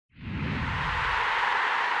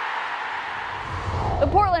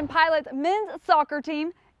Portland Pilots men's soccer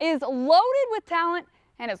team is loaded with talent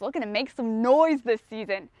and is looking to make some noise this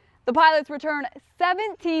season. The Pilots return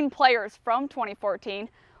 17 players from 2014,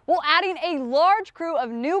 while adding a large crew of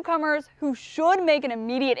newcomers who should make an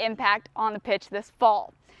immediate impact on the pitch this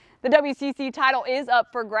fall. The WCC title is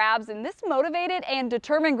up for grabs, and this motivated and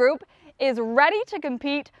determined group is ready to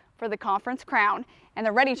compete for the conference crown, and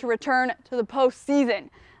they're ready to return to the postseason.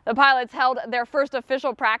 The Pilots held their first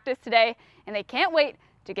official practice today, and they can't wait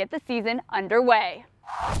to get the season underway.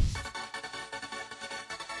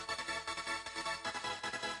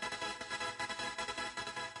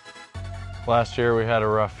 Last year we had a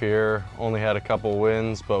rough year, only had a couple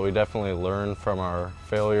wins, but we definitely learned from our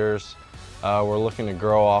failures. We're looking to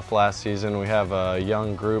grow off last season. We have a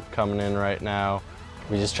young group coming in right now.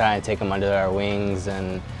 We just try and take them under our wings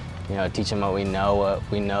and teach them what we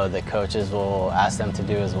know the coaches will ask them to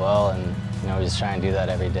do as well, and we just try and do that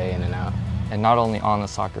every day in and out. And not only on the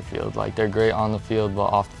soccer field, like they're great on the field, but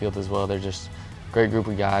off the field as well. They're just a great group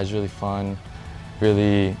of guys, really fun,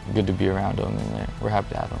 really good to be around them, and we're happy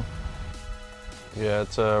to have them. Yeah,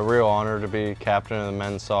 it's a real honor to be captain of the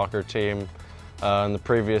men's soccer team. In the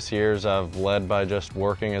previous years, I've led by just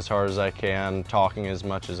working as hard as I can, talking as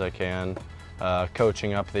much as I can,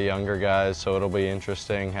 coaching up the younger guys, so it'll be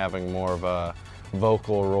interesting having more of a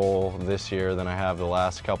vocal role this year than I have the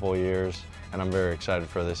last couple of years, and I'm very excited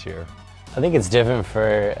for this year. I think it's different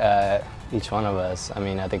for each one of us. I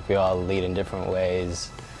mean, I think we all lead in different ways.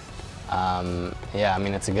 Yeah, I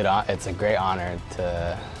mean, it's a great honor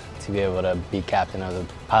to be able to be captain of the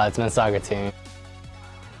Pilots men's soccer team.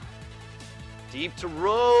 Deep to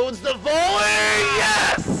Rhodes, the volley,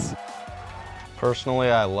 yes! Personally,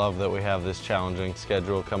 I love that we have this challenging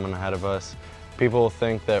schedule coming ahead of us. People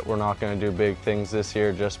think that we're not going to do big things this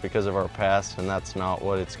year just because of our past, and that's not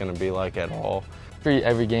what it's going to be like at all. Treat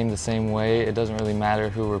every game the same way. It doesn't really matter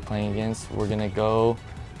who we're playing against. We're going to go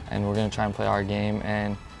and we're going to try and play our game,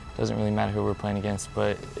 and it doesn't really matter who we're playing against,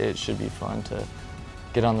 but it should be fun to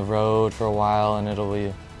get on the road for a while, and it'll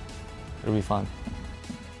be fun.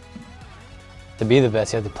 To be the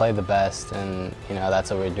best, you have to play the best, and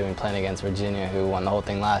that's what we're doing, playing against Virginia, who won the whole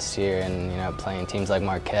thing last year, and playing teams like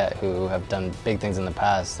Marquette, who have done big things in the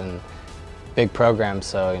past and big programs.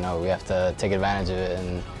 So we have to take advantage of it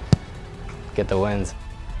and get the wins.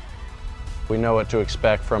 We know what to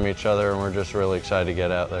expect from each other, and we're just really excited to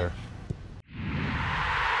get out there.